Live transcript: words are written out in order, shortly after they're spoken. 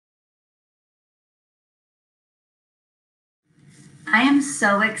I am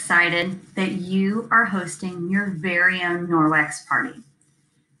so excited that you are hosting your very own Norwex party.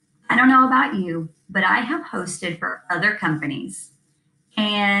 I don't know about you, but I have hosted for other companies,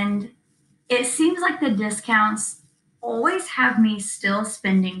 and it seems like the discounts always have me still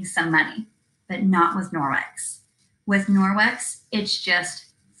spending some money, but not with Norwex. With Norwex, it's just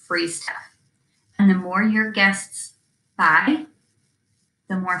free stuff. And the more your guests buy,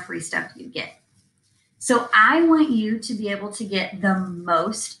 the more free stuff you get. So I want you to be able to get the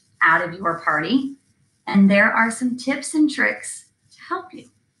most out of your party. And there are some tips and tricks to help you.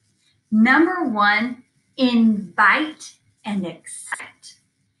 Number one, invite and accept.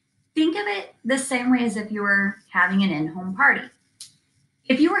 Think of it the same way as if you were having an in-home party.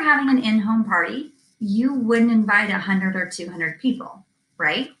 If you were having an in-home party, you wouldn't invite 100 or 200 people,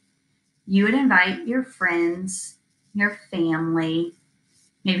 right? You would invite your friends, your family,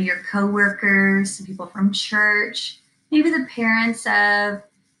 maybe your coworkers, some people from church, maybe the parents of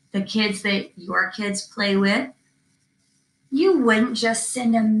the kids that your kids play with. You wouldn't just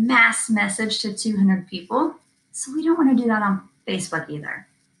send a mass message to 200 people. So we don't want to do that on Facebook either,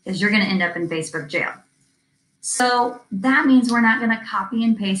 because you're going to end up in Facebook jail. So that means we're not going to copy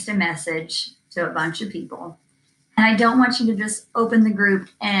and paste a message to a bunch of people. And I don't want you to just open the group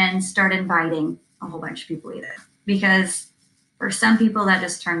and start inviting a whole bunch of people either, because for some people that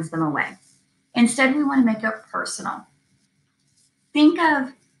just turns them away. Instead, we want to make it personal. Think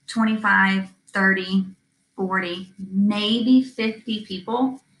of 25, 30, 40, maybe 50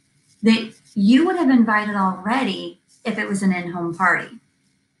 people that you would have invited already if it was an in-home party.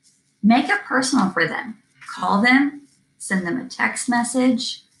 Make it personal for them. Call them, send them a text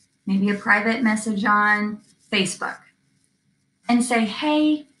message, maybe a private message on Facebook, and say,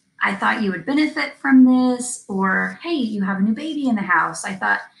 hey, I thought you would benefit from this, or hey, you have a new baby in the house. I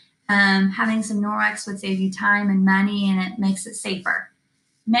thought having some Norwex would save you time and money, and it makes it safer.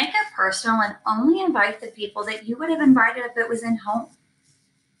 Make it personal and only invite the people that you would have invited if it was in home.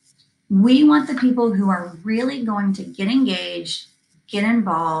 We want the people who are really going to get engaged, get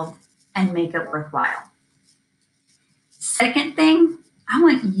involved, and make it worthwhile. Second thing, I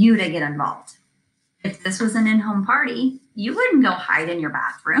want you to get involved. If this was an in-home party, you wouldn't go hide in your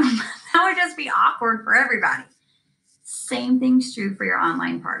bathroom. That would just be awkward for everybody. Same thing's true for your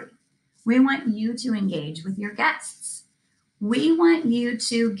online party. We want you to engage with your guests. We want you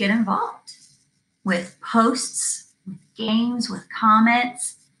to get involved with posts, with games, with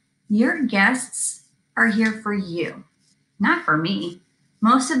comments. Your guests are here for you, not for me.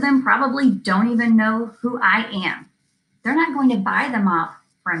 Most of them probably don't even know who I am. They're not going to buy the mop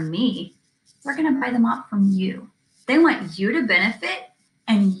from me. They're going to buy the mop from you. They want you to benefit,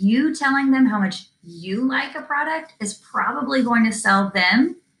 and you telling them how much you like a product is probably going to sell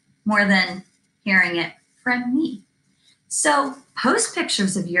them more than hearing it from me. So post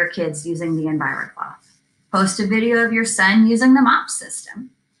pictures of your kids using the EnviroCloth. Post a video of your son using the mop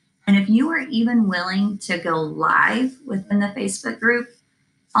system. And if you are even willing to go live within the Facebook group,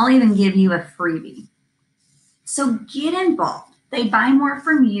 I'll even give you a freebie. So get involved. They buy more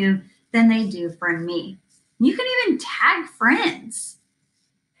from you than they do from me. You can even tag friends.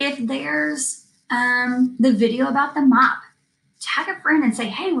 If there's the video about the mop, tag a friend and say,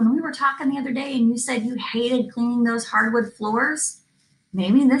 hey, when we were talking the other day and you said you hated cleaning those hardwood floors,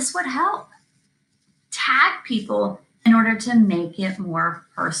 maybe this would help. Tag people in order to make it more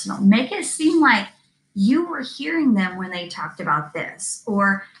personal. Make it seem like you were hearing them when they talked about this,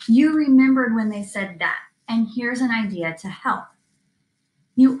 or you remembered when they said that, and here's an idea to help.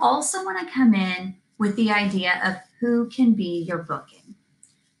 You also want to come in with the idea of who can be your booking.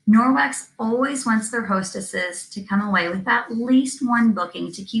 Norwex always wants their hostesses to come away with at least one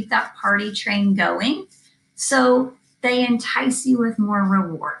booking to keep that party train going, so they entice you with more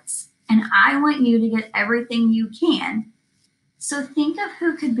rewards. And I want you to get everything you can. So think of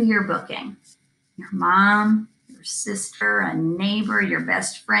who could be your booking. Your mom, your sister, a neighbor, your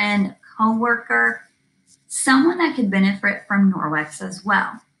best friend, a coworker, someone that could benefit from Norwex as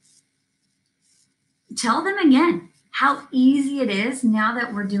well. Tell them again how easy it is now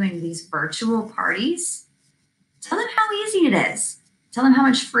that we're doing these virtual parties. Tell them how easy it is. Tell them how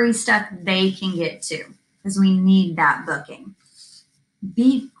much free stuff they can get to, because we need that booking.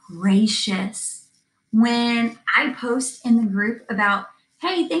 Be gracious. When I post in the group about,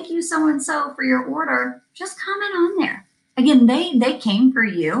 hey, thank you so-and-so for your order, just comment on there. Again, they came for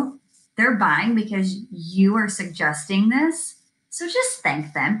you. They're buying because you are suggesting this. So just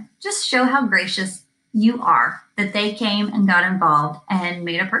thank them. Just show how gracious you are that they came and got involved and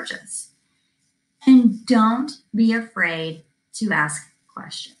made a purchase. And don't be afraid to ask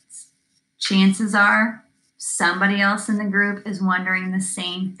questions. Chances are somebody else in the group is wondering the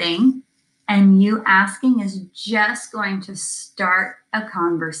same thing, and you asking is just going to start a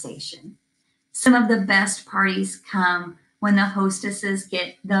conversation. Some of the best parties come when the hostesses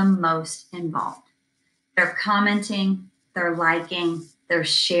get the most involved. They're commenting, they're liking, they're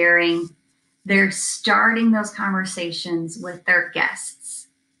sharing, they're starting those conversations with their guests.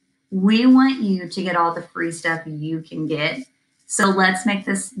 We want you to get all the free stuff you can get. So let's make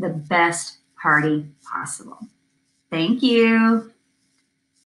this the best party possible. Thank you.